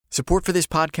Support for this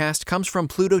podcast comes from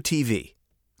Pluto TV.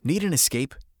 Need an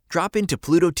escape? Drop into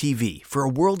Pluto TV for a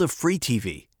world of free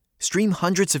TV. Stream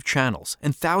hundreds of channels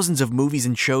and thousands of movies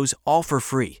and shows all for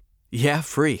free. Yeah,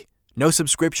 free. No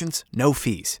subscriptions, no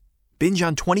fees. Binge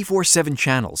on 24/7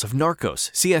 channels of Narcos,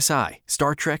 CSI,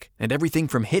 Star Trek, and everything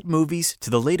from hit movies to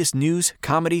the latest news,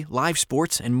 comedy, live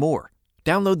sports, and more.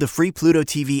 Download the free Pluto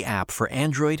TV app for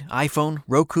Android, iPhone,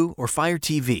 Roku, or Fire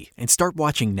TV and start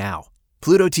watching now.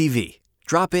 Pluto TV.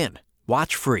 Drop in.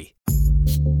 Watch free.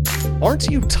 Aren't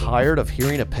you tired of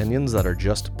hearing opinions that are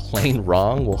just plain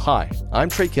wrong? Well, hi, I'm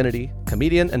Trey Kennedy,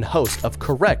 comedian and host of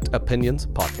Correct Opinions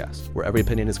podcast, where every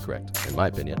opinion is correct, in my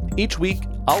opinion. Each week,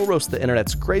 I'll roast the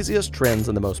internet's craziest trends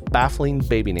and the most baffling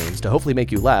baby names to hopefully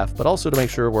make you laugh, but also to make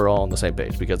sure we're all on the same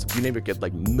page, because if you name your kid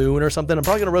like Moon or something, I'm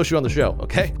probably gonna roast you on the show,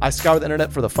 okay? I scour the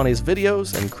internet for the funniest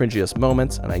videos and cringiest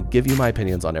moments, and I give you my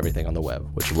opinions on everything on the web,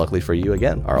 which luckily for you,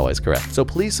 again, are always correct. So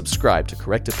please subscribe to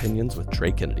Correct Opinions with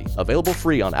Trey Kennedy, available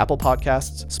free on Apple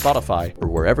Podcasts, Spotify, or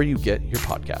wherever you get your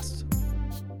podcasts.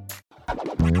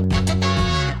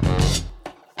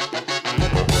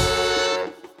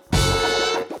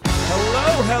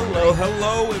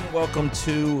 Hello, and welcome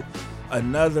to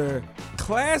another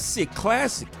classic.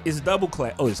 It's double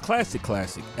class. Oh, it's classic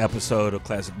episode of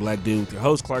Classic Black Dude with your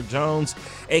host Clark Jones,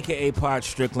 aka Pod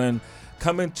Strickland,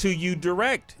 coming to you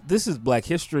direct. This is Black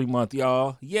History Month,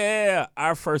 y'all. Yeah,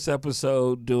 our first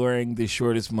episode during the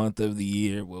shortest month of the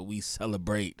year, where we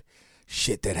celebrate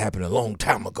shit that happened a long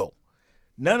time ago.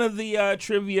 None of the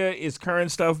trivia is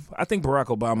current stuff. I think Barack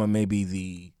Obama may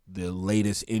be the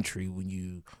latest entry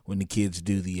when the kids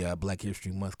do the Black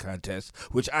History Month contest,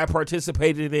 which I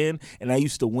participated in, and I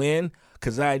used to win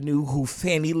because I knew who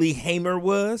Fannie Lee Hamer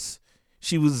was.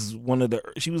 She was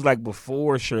like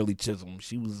before Shirley Chisholm.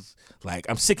 She was like,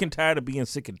 I'm sick and tired of being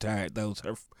sick and tired. That was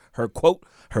her quote,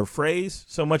 her phrase.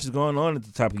 So much is going on at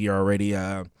the top of the year already.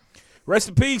 Rest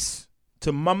in peace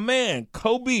to my man,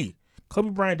 Kobe. Kobe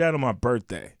Bryant died on my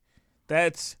birthday.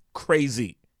 That's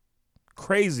crazy.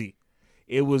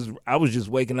 I was just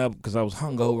waking up because I was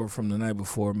hungover from the night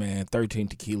before, man. 13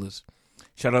 tequilas.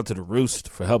 Shout out to the Roost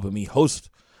for helping me host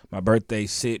my birthday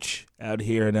sitch out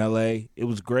here in LA. It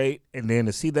was great. And then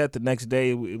to see that the next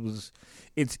day,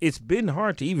 it's been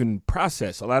hard to even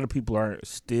process. A lot of people are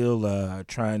still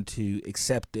trying to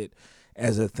accept it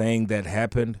as a thing that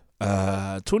happened.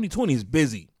 2020 is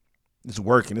busy. It's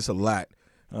working. It's a lot.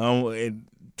 And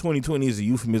 2020 is a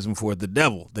euphemism for the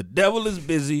devil. The devil is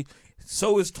busy.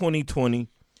 So is 2020.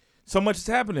 So much is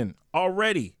happening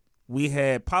already. We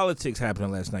had politics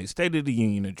happening last night. State of the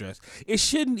Union address. It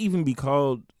shouldn't even be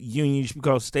called union. It should be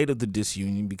called State of the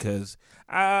Disunion, because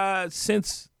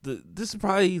this is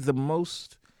probably the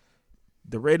most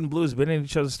the red and blue has been in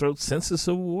each other's throats since the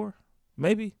Civil War.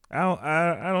 Maybe.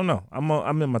 I don't know.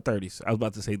 I'm in my 30s. I was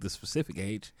about to say the specific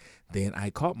age. Then I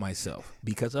caught myself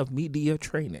because of media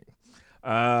training.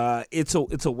 It's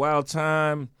a wild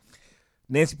time.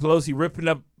 Nancy Pelosi ripping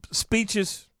up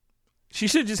speeches. She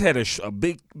should have just had a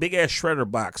big ass shredder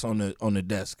box on the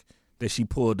desk that she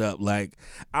pulled up. Like,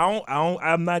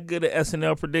 I'm not good at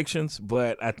SNL predictions,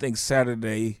 but I think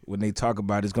Saturday when they talk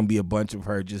about it, it's gonna be a bunch of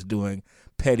her just doing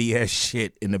petty ass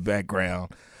shit in the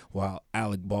background while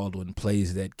Alec Baldwin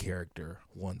plays that character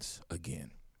once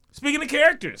again. Speaking of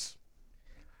characters,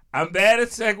 I'm bad at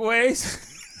segues.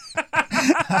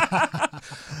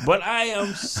 But I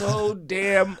am so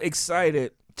damn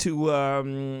excited to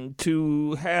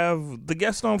have the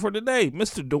guest on for today,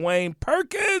 Mr. Dwayne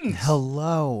Perkins.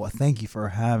 Hello, thank you for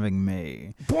having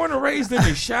me. Born and raised in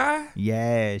the Chi?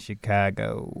 Yeah,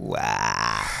 Chicago.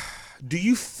 Wow. Do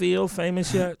you feel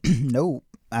famous yet? Nope.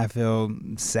 I feel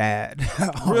sad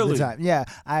all Really? the time. Yeah,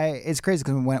 it's crazy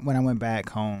because when I went back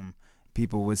home,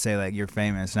 people would say like, "You're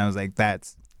famous," and I was like,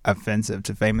 "That's offensive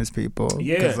to famous people."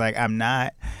 Yeah. Because like I'm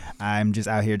not. I'm just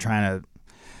out here trying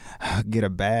to get a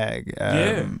bag.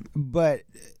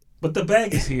 But the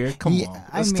bag is here. Come on,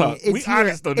 let's talk. We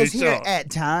honest on this show. It's here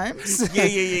at times. Yeah.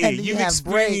 And then You've have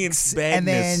experienced breaks,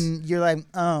 badness. and then you're like,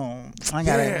 oh, I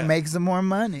gotta make some more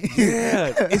money.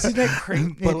 Yeah, isn't that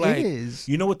crazy? But It like, is.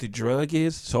 you know what the drug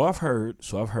is? So I've heard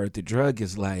the drug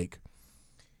is like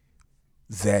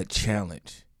that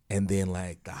challenge, and then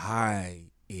like the high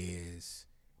is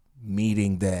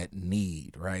meeting that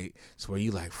need, right? So where you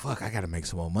like, fuck, I gotta make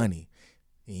some more money,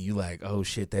 and you like, oh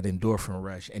shit, that endorphin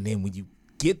rush, and then when you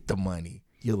get the money,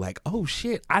 you're like, oh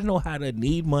shit, I know how to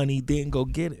need money, then go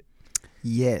get it.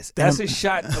 Yes. That's a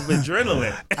shot of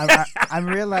adrenaline. I'm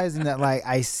realizing that like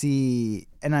I see,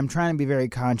 and I'm trying to be very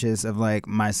conscious of like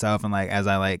myself and like as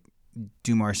I like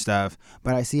do more stuff,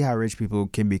 but I see how rich people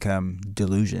can become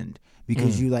delusioned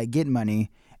because you like get money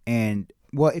and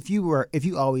well, if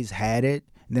you always had it,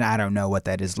 then I don't know what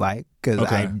that is like because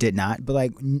I did not. But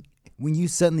like when you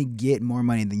suddenly get more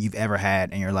money than you've ever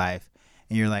had in your life,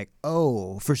 and you're like,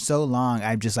 oh, for so long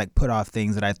I've just like put off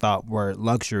things that I thought were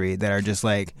luxury that are just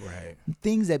like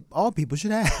things that all people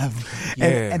should have.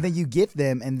 And then you get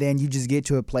them, and then you just get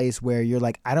to a place where you're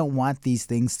like, I don't want these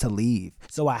things to leave,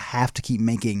 so I have to keep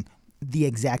making the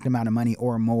exact amount of money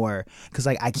or more because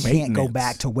like I can't go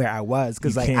back to where I was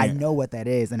because like I know what that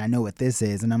is and I know what this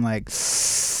is, and I'm like,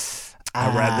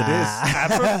 I'd rather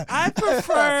this. I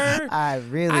prefer. I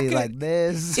really like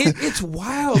this. It's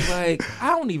wild. Like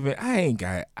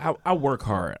I work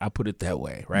hard. I put it that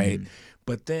way, right?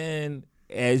 But then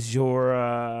as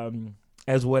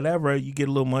as whatever, you get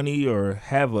a little money or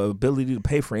have a ability to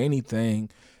pay for anything.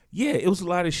 Yeah, it was a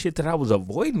lot of shit that I was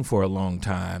avoiding for a long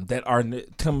time that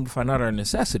come to find out are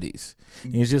necessities.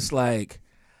 And it's just like,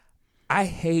 I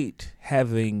hate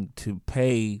having to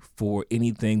pay for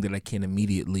anything that I can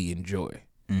immediately enjoy.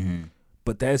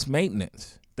 But that's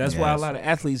maintenance. That's why a lot of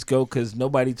athletes go, because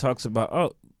nobody talks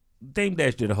about, Dame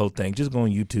Dash did a whole thing. Just go on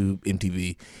YouTube,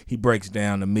 MTV. He breaks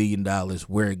down $1 million,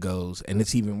 where it goes. And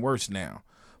it's even worse now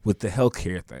with the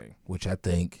healthcare thing,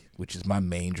 which is my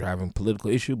main driving political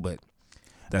issue. But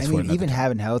that's even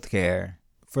having healthcare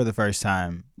for the first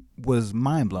time was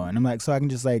mind blowing. I'm like, so I can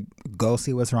just like go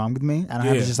see what's wrong with me. I don't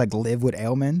have to just like live with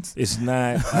ailments. It's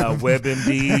not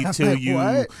WebMD till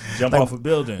you jump off a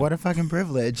building. What a fucking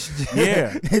privilege.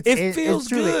 Yeah, it feels it's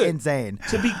truly good insane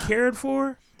to be cared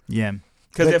for. Yeah,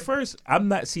 because at first I'm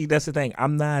not. See, that's the thing.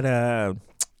 I'm not. I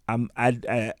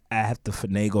have to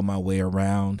finagle my way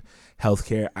around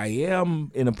healthcare. I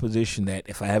am in a position that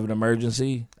if I have an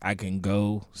emergency, I can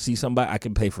go see somebody. I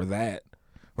can pay for that,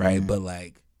 right? But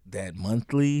like that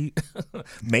monthly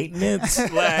maintenance,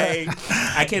 like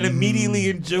I can immediately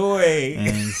enjoy.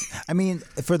 I mean,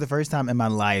 for the first time in my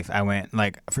life, I went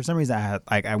like, for some reason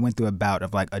I went through a bout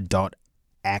of like adult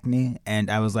acne,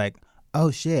 and I was like, oh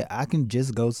shit, I can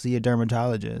just go see a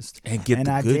dermatologist and get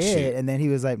the I good did. shit. And then he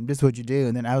was like, this is what you do.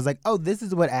 And then I was like, oh, this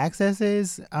is what Access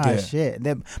is? Shit.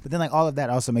 But then like all of that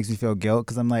also makes me feel guilt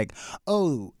because I'm like,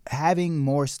 oh, having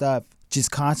more stuff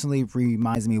just constantly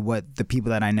reminds me what the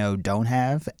people that I know don't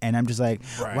have. And I'm just like,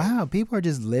 wow, people are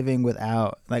just living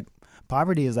without, like,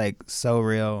 poverty is like so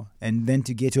real. And then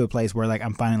to get to a place where like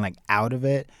I'm finally like out of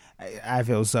it, I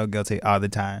feel so guilty all the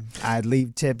time. I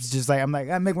leave tips just like, I'm like,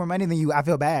 I make more money than you. I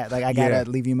feel bad. Like I gotta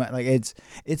leave you money. Like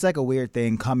it's like a weird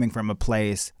thing coming from a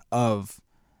place of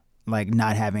like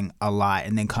not having a lot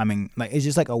and then coming, like, it's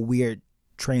just like a weird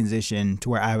transition to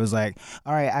where I was like,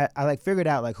 all right, I like figured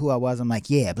out like who I was. I'm like,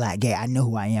 yeah, black, gay, I know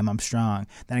who I am, I'm strong.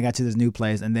 Then I got to this new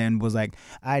place and then was like,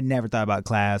 I never thought about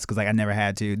class because like I never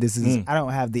had to. This is I don't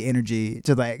have the energy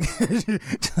to like to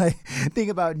like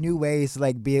think about new ways to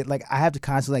like be like, I have to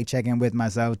constantly like check in with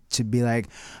myself to be like,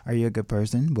 are you a good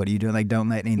person? What are you doing? Like, don't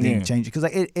let anything change, because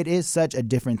like it is such a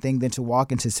different thing than to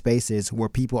walk into spaces where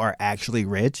people are actually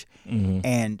rich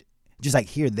and just like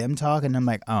hear them talk, and I'm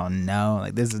like, oh no,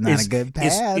 like this is not a good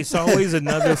path. It's always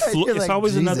another You're it's like,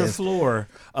 always another Jesus. floor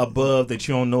above that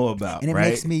you don't know about, and it right?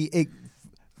 makes me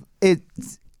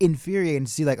it's infuriating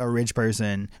to see like a rich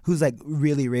person who's like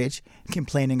really rich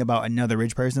complaining about another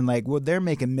rich person. Like, well, they're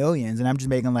making millions, and I'm just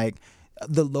making like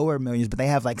the lower millions, but they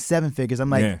have like 7 figures. I'm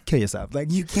like, kill yourself.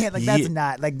 Like, you can't. Like, that's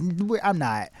not like I'm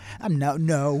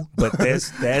no. But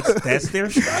that's their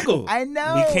struggle. I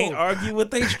know. We can't argue with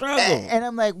their struggle. And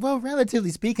I'm like, well, relatively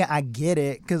speaking, I get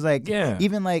it, because like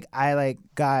even like I like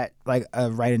got like a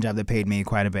writing job that paid me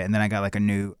quite a bit, and then I got like a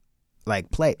new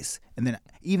like place, and then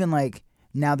even like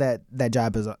now that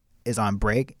job is on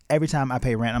break, every time I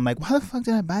pay rent, I'm like, why the fuck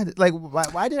did I buy this? Like,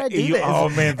 why did I do this? Oh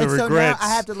man, the and regrets. So now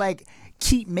I have to like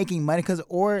keep making money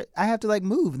or I have to like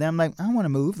move. Then I'm like, I don't want to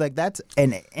move. Like, that's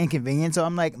an inconvenience. So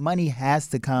I'm like, money has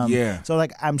to come. Yeah. So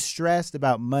like I'm stressed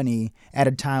about money at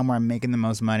a time where I'm making the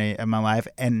most money of my life,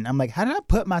 and I'm like, how did I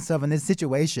put myself in this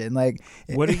situation? Like,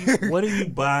 what do you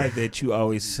buy that you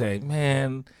always say,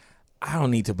 man, I don't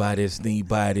need to buy this, then you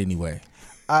buy it anyway?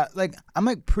 Like, I'm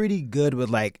like pretty good with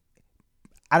like,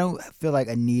 I don't feel like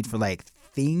a need for like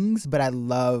things, but I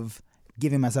love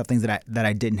giving myself things that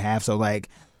I didn't have. So like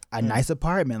a nice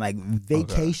apartment, like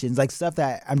vacations, like stuff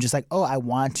that I'm just like, oh, I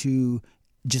want to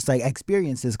just like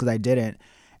experience this because I didn't.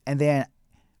 And then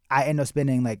I end up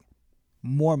spending like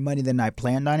more money than I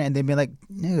planned on it, and then be like,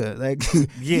 nigga, like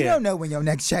you don't know when your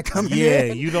next check comes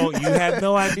in. You have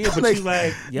no idea, but like, you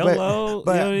like, YOLO.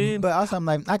 But, you know what I mean? But also I'm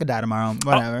like, I could die tomorrow,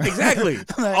 whatever. Exactly.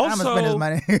 I'm like, I'm gonna spend this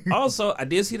money. Also, I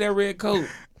did see that red coat.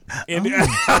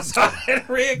 I saw that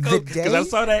red coat because I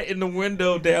saw that in the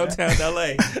window downtown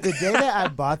LA. The day that I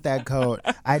bought that coat,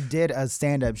 I did a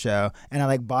stand-up show, and I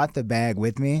like bought the bag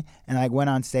with me, and I went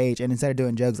on stage, and instead of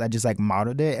doing jokes, I just like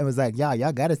modeled it and was like,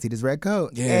 y'all gotta see this red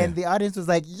coat. Yeah. And the audience was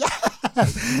like, yeah.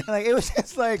 Like it was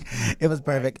just like, it was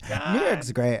perfect. New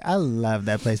York's great. I love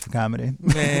that place for comedy.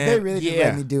 Man, they really just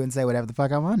let me do and say whatever the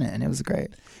fuck I wanted, and it was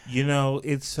great. You know,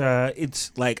 it's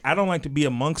like I don't like to be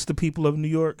amongst the people of New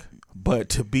York, but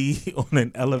to be on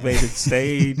an elevated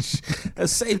stage, a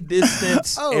safe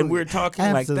distance, and we're talking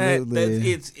absolutely. like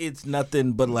that it's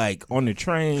nothing but like on the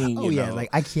train. Oh, yeah, like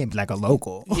I can't be like a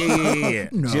local. Yeah.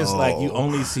 No. Just like you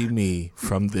only see me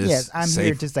from this. Yes, I'm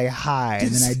here to say hi, and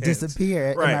then I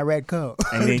disappear in my red coat.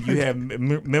 And then you have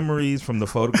memories from the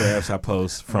photographs I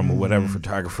post from whatever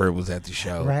photographer was at the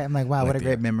show. Right, I'm like, wow, what a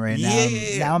great memory.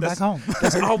 And now I'm back home.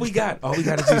 That's all we got. All we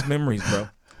got is these memories, bro.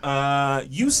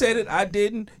 You said it, I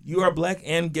didn't. You are black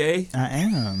and gay. I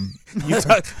am.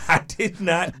 I did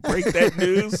not break that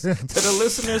news to the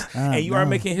listeners. And you are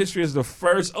making history as the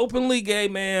first openly gay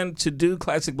man to do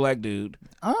Classic Black Dude.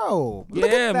 Oh, yeah,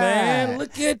 look at that. man.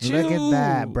 Look at you. Look at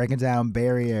that. Breaking down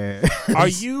barriers. Are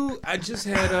you, I just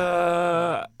had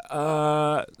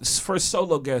first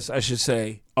solo guest, I should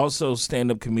say, also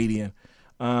stand-up comedian.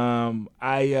 I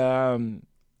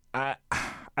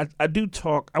do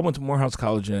talk. I went to Morehouse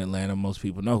College in Atlanta. Most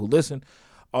people know who listen.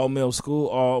 All male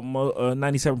school,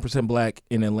 97% black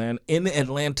in Atlanta. In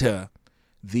Atlanta,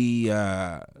 the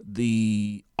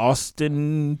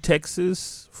Austin,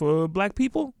 Texas for black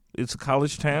people. It's a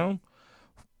college town.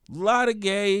 A lot of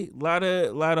gay, lot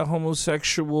of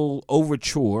homosexual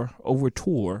overture,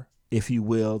 if you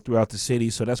will, throughout the city.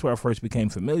 So that's where I first became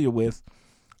familiar with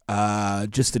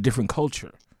just the different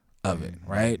culture of it,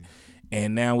 right?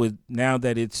 And now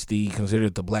that it's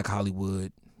considered the Black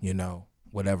Hollywood, you know,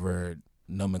 whatever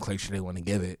nomenclature they want to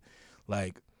give it,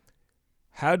 like,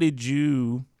 how do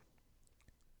you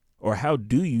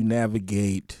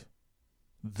navigate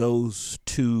those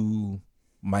two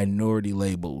minority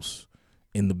labels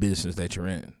in the business that you're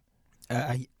in?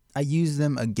 I use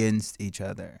them against each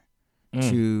other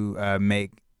to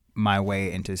make my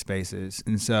way into spaces.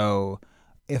 And so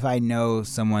if I know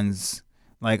someone's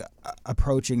like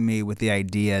approaching me with the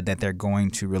idea that they're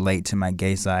going to relate to my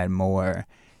gay side more,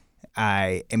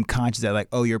 I am conscious that like,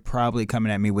 oh, you're probably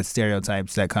coming at me with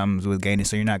stereotypes that comes with gayness,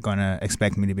 so you're not going to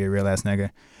expect me to be a real ass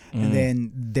nigga. And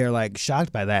then they're like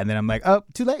shocked by that, and then I'm like, oh,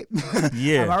 too late.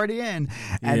 Yeah, I'm already in.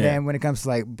 And then when it comes to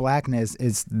like blackness,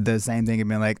 it's the same thing. Of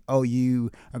being like, oh,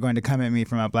 you are going to come at me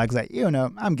from my black side. You know,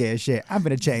 I'm gay as shit. I'm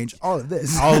gonna change all of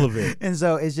this, all of it. And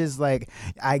so it's just like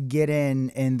I get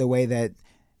in the way that.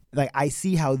 Like, I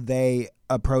see how they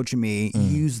approach me,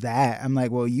 use that. I'm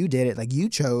like, well, you did it. Like, you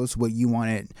chose what you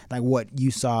wanted, like, what you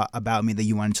saw about me that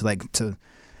you wanted to, like, to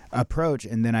approach.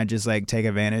 And then I just, like, take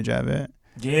advantage of it.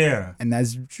 Yeah. And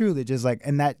that's truly just, like,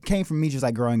 and that came from me just,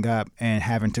 like, growing up and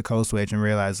having to code switch and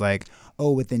realize, like,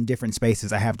 oh, within different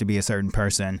spaces, I have to be a certain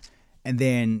person. And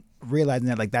then realizing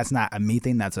that, like, that's not a me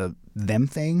thing, that's a them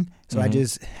thing. So I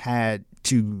just had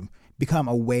to become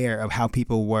aware of how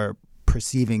people were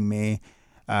perceiving me.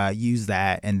 Use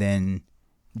that and then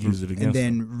use it against and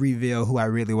then reveal who I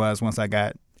really was once I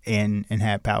got in and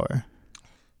had power.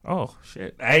 Oh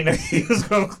shit! I didn't know he was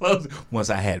gonna close it. Once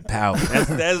I had power.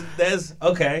 That's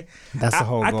okay. That's the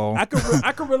whole goal. I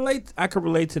could relate. I could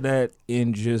relate to that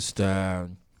in just. I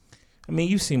mean,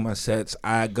 you've seen my sets.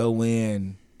 I go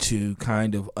in to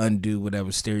kind of undo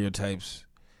whatever stereotypes.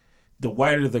 The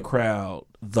wider the crowd,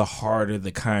 the harder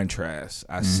the contrast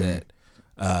I set.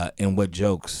 And what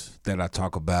jokes that I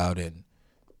talk about and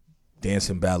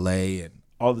dancing ballet and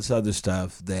all this other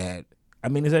stuff that, I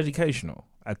mean, is educational,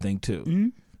 I think, too. Mm-hmm.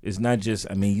 It's not just,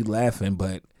 I mean, you laughing,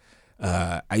 but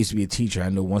I used to be a teacher. I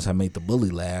know once I make the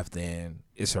bully laugh, then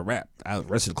it's a wrap. The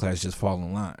rest of the class just fall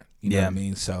in line. You know what I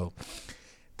mean? So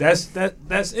that's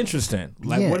interesting.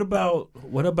 Like, what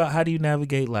about how do you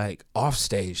navigate, like, off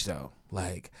stage, though?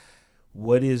 Like, do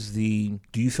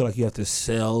you feel like you have to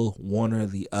sell one or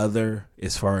the other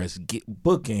as far as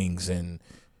bookings and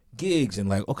gigs and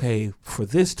like, okay, for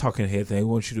this talking head thing, I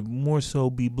want you to more so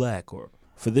be black, or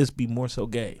for this be more so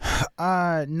gay?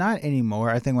 Not anymore.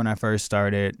 I think when I first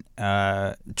started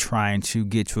trying to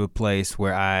get to a place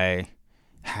where I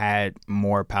had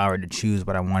more power to choose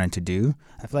what I wanted to do.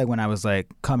 I feel like when I was like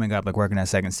coming up, like working at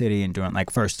Second City and doing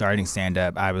like first starting stand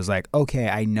up, I was like, okay,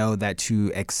 I know that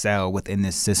to excel within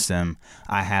this system,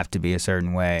 I have to be a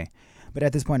certain way. But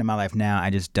at this point in my life now,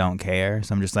 I just don't care.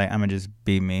 So I'm just like, I'm gonna just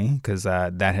be me, because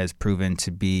that has proven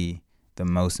to be the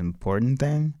most important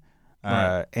thing.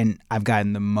 Right. And I've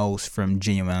gotten the most from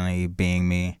genuinely being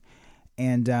me.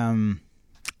 And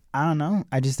I don't know.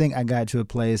 I just think I got to a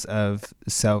place of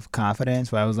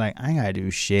self-confidence where I was like, I ain't gotta do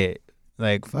shit.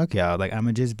 Like, fuck y'all. Like, I'm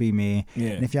gonna just be me. Yeah.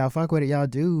 And if y'all fuck with it, y'all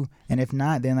do. And if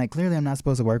not, then, like, clearly I'm not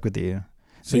supposed to work with you.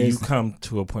 So you come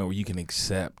to a point where you can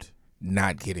accept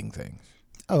not getting things.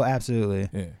 Oh, absolutely.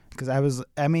 Yeah. Because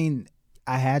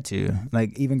I had to.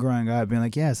 Like, even growing up, being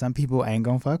like, yeah, some people ain't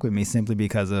gonna fuck with me simply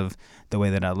because of the way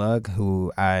that I look,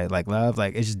 who I, like, love.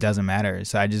 Like, it just doesn't matter.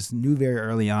 So I just knew very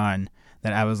early on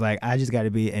that I was like, I just got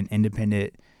to be an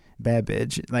independent bad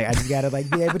bitch. Like, I just got to, like,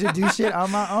 be able to do shit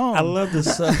on my own. I love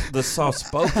the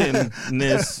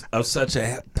soft-spokenness of such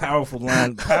a powerful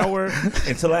line. Power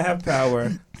until I have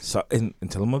power. So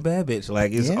until I'm a bad bitch.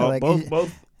 Like, it's all, like,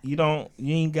 both. You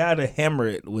ain't gotta hammer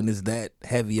it when it's that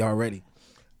heavy already.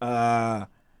 Are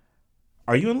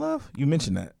you in love? You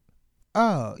mentioned that.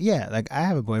 Oh yeah, like I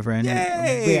have a boyfriend.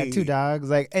 Yay! We got 2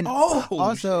 dogs. Like, and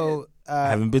also I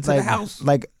haven't been to like, the house.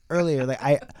 Like earlier, like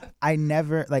I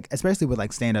never, like, especially with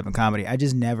like stand up and comedy, I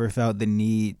just never felt the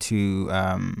need to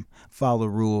follow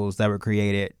rules that were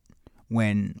created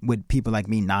with people like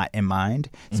me not in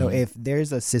mind. So if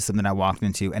there's a system that I walked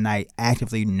into and I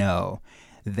actively know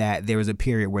that there was a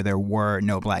period where there were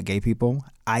no black gay people,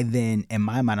 I then, in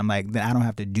my mind, I'm like, then I don't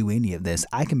have to do any of this.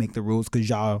 I can make the rules because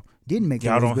y'all didn't make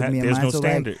the rules with me in mind. There's no so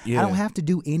standard. Like, I don't have to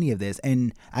do any of this.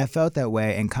 And I felt that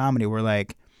way in comedy where,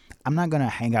 like, I'm not going to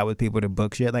hang out with people to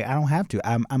book shit. Like, I don't have to.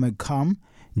 I'm going to come,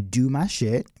 do my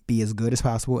shit, be as good as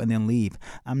possible, and then leave.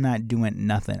 I'm not doing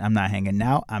nothing. I'm not hanging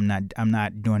out. I'm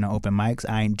not doing the open mics.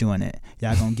 I ain't doing it.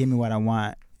 Y'all going to give me what I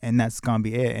want. And that's gonna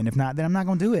be it. And if not, then I'm not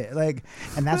gonna do it. Like,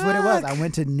 and that's what it was. I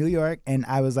went to New York and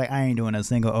I was like, I ain't doing a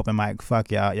single open mic.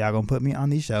 Fuck y'all. Y'all gonna put me on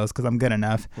these shows because I'm good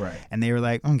enough. Right. And they were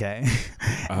like, okay.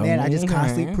 And then I just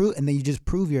constantly prove, and then you just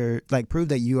prove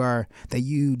that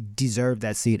you deserve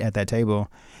that seat at that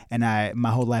table. And my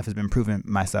whole life has been proving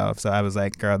myself. So I was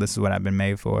like, girl, this is what I've been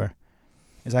made for.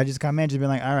 And so I just come in, just been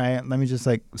like, all right, let me just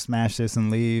like smash this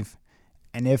and leave.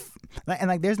 And there's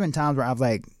been times where I've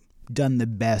like done the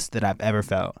best that I've ever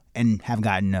felt and have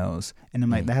gotten no's, and I'm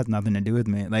like, that has nothing to do with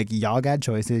me. Like, y'all got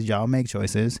choices, y'all make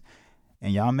choices,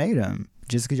 and y'all made them.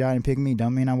 Just because y'all didn't pick me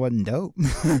don't mean I wasn't dope.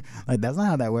 Like, that's not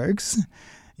how that works.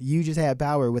 You just had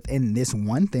power within this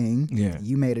one thing. Yeah,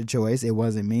 you made a choice. It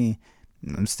wasn't me.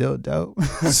 I'm still dope.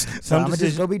 So I'm gonna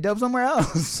just go be dope somewhere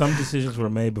else. Some decisions were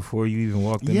made before you even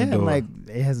walked in the door. Like,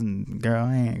 it hasn't, girl,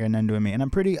 I ain't got nothing to do with me. And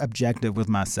I'm pretty objective with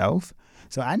myself.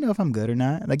 So I know if I'm good or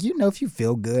not. Like, you know if you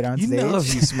feel good on stage. You know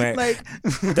if you smack. Like,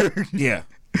 yeah.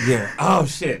 Oh,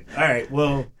 shit. All right.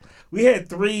 Well, we had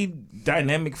 3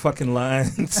 dynamic fucking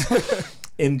lines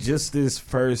in just this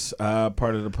first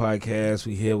part of the podcast.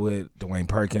 We here with Dwayne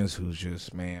Perkins, who's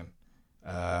just, man,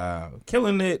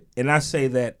 killing it. And I say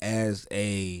that as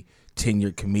a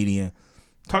tenured comedian.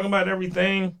 Talking about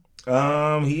everything.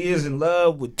 He is in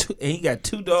love with 2, and he got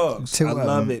 2 dogs. I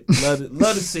love it.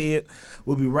 Love to see it.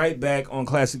 We'll be right back on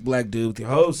Classic Black Dude with your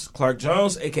host, Clark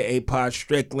Jones, a.k.a. Pod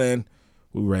Strickland.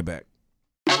 We'll be right back.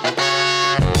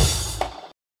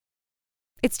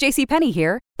 It's JCPenney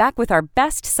here, back with our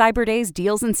best Cyber Days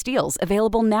deals and steals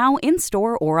available now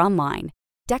in-store or online.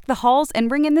 Deck the halls and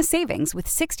ring in the savings with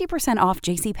 60% off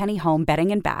JCPenney home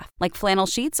bedding and bath, like flannel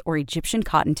sheets or Egyptian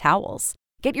cotton towels.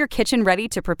 Get your kitchen ready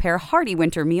to prepare hearty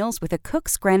winter meals with a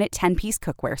Cook's Granite 10-piece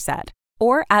cookware set.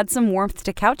 Or add some warmth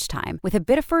to couch time with a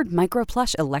Biddeford Micro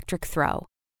Plush electric throw.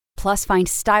 Plus, find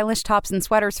stylish tops and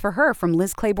sweaters for her from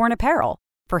Liz Claiborne Apparel.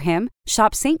 For him,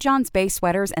 shop St. John's Bay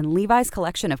sweaters and Levi's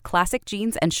collection of classic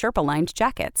jeans and Sherpa-lined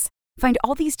jackets. Find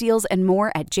all these deals and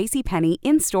more at JCPenney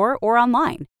in-store or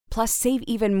online. Plus, save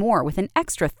even more with an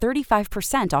extra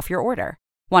 35% off your order.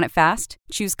 Want it fast?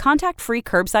 Choose contact-free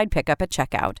curbside pickup at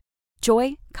checkout.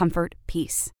 Joy, comfort,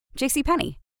 peace.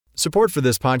 JCPenney. Support for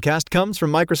this podcast comes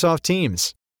from Microsoft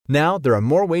Teams. Now, there are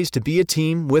more ways to be a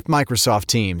team with Microsoft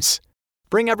Teams.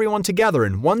 Bring everyone together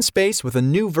in one space with a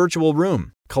new virtual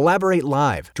room. Collaborate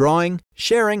live, drawing,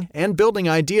 sharing, and building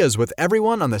ideas with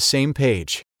everyone on the same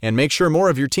page. And make sure more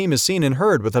of your team is seen and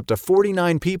heard with up to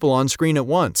 49 people on screen at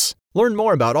once. Learn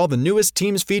more about all the newest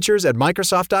Teams features at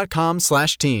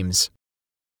Microsoft.com/Teams.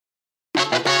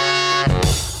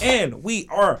 And we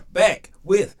are back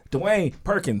with Dwayne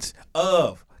Perkins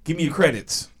of Give Me Your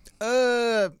Credits.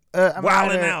 I'm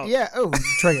Wildin' Out. Yeah. Oh,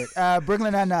 triggered.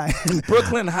 Brooklyn Nine-Nine.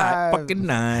 Brooklyn Hot fucking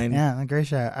 9. Yeah, great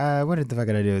shot. What the fuck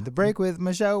did I do? The Break with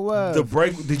Michelle Wolf. The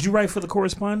Break. Did you write for the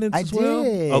correspondence I as well?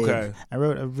 did. Okay. I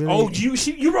wrote a really. Oh,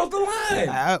 you wrote the line.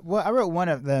 I wrote one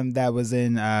of them that was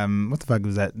in what the fuck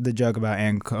was that? The joke about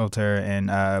Ann Coulter and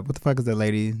what the fuck is that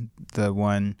lady? The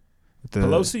one.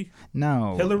 Pelosi?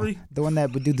 No. Hillary? The one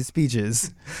that would do the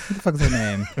speeches. What the fuck's her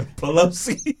name?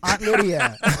 Pelosi? Aunt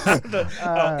Lydia.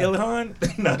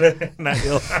 Ilhan? No, not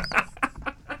Ilhan.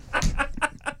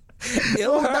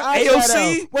 Ilhan?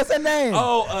 AOC? What's her name?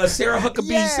 Oh, Sarah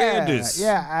Huckabee Sanders.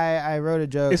 Yeah, I wrote a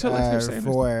joke Is her last name Sanders?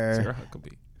 for Sarah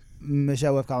Huckabee.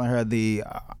 Michelle Wolf calling her the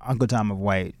Uncle Tom of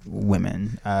white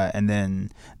women. And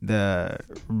then the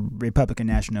Republican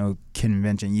National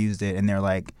Convention used it in their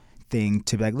thing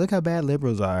to be like, look how bad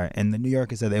liberals are. And the New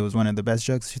Yorker said it was one of the best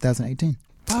jokes of 2018.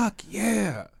 Fuck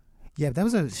yeah. Yeah, that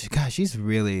was she's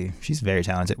very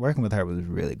talented. Working with her was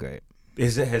really great.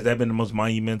 Has that been the most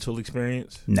monumental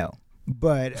experience? No.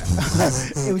 But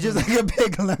it was just a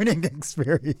big learning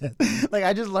experience.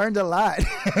 I just learned a lot.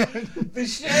 The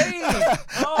shade.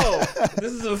 Oh,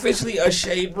 this is officially a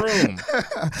shade room.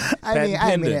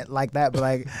 I mean it like that, but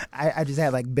I just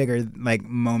had bigger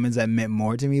moments that meant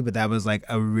more to me. But that was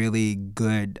a really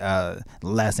good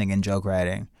lesson in joke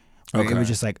writing. Okay. It was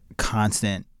just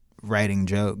constant writing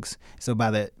jokes. So by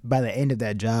the end of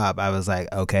that job, I was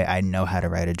like, okay, I know how to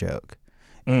write a joke.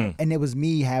 And it was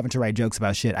me having to write jokes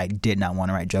about shit I did not want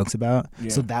to write jokes about.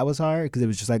 Yeah. So that was hard because it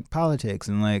was just politics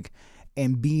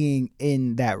and being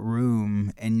in that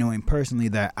room and knowing personally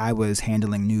that I was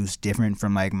handling news different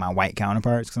from my white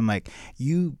counterparts. Because I'm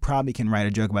you probably can write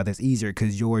a joke about this easier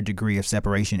because your degree of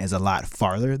separation is a lot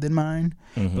farther than mine.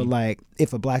 Mm-hmm. But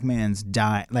if a black man's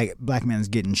black man's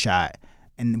getting shot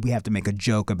and we have to make a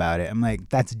joke about it, I'm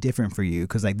that's different for you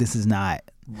because this is not.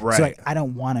 Right. So I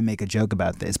don't want to make a joke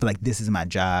about this, but this is my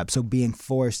job. So being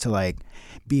forced to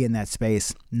be in that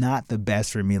space, not the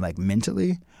best for me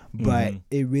mentally, but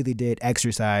it really did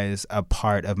exercise a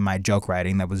part of my joke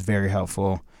writing that was very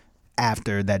helpful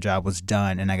after that job was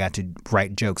done and I got to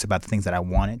write jokes about the things that I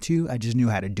wanted to. I just knew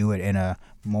how to do it in a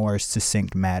more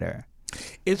succinct manner.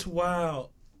 It's wild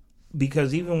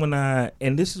because even when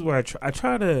and this is where I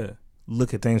try to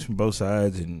look at things from both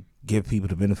sides and give people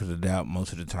the benefit of the doubt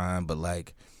most of the time, but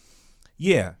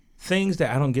things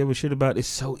that I don't give a shit about, it's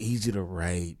so easy to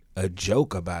write a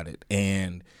joke about it.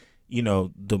 And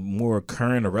the more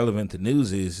current or relevant the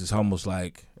news is, it's almost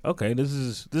okay, this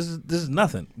is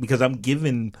nothing because I'm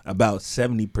giving about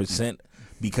 70%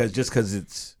 because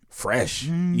it's fresh.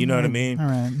 You know what I mean? All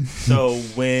right. So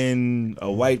when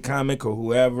a white comic or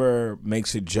whoever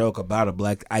makes a joke about a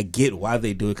black, I get why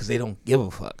they do it because they don't give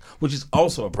a fuck, which is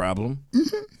also a problem,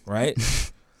 right?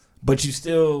 But you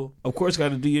still, of course, got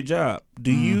to do your job.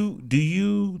 Do you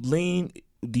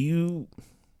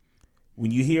when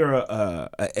you hear a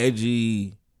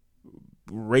edgy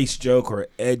race joke or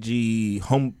edgy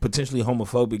potentially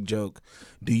homophobic joke,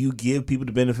 do you give people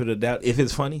the benefit of the doubt if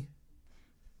it's funny?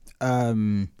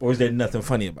 Or is there nothing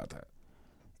funny about that?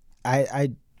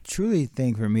 I truly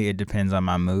think for me it depends on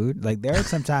my mood. There are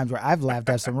some times where I've laughed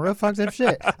at some real fucked up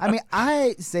shit. I mean,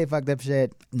 I say fucked up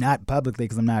shit not publicly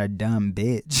because I'm not a dumb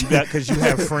bitch. Yeah, because you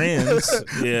have friends.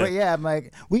 Yeah. But yeah, I'm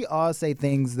we all say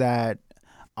things that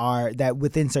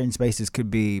within certain spaces could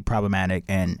be problematic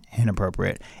and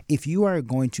inappropriate. If you are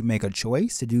going to make a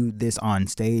choice to do this on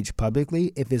stage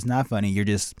publicly, if it's not funny, you're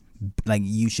just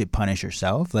you should punish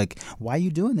yourself. Why are you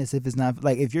doing this if it's not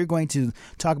if you're going to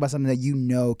talk about something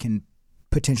that can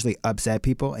potentially upset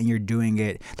people and you're doing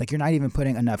it you're not even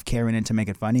putting enough care in it to make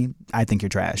it funny, I think you're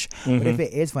trash. Mm-hmm. But if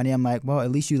it is funny, I'm well,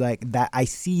 at least you that. I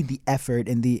see the effort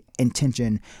and the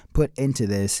intention put into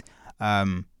this,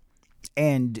 and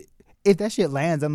if that shit lands, I'm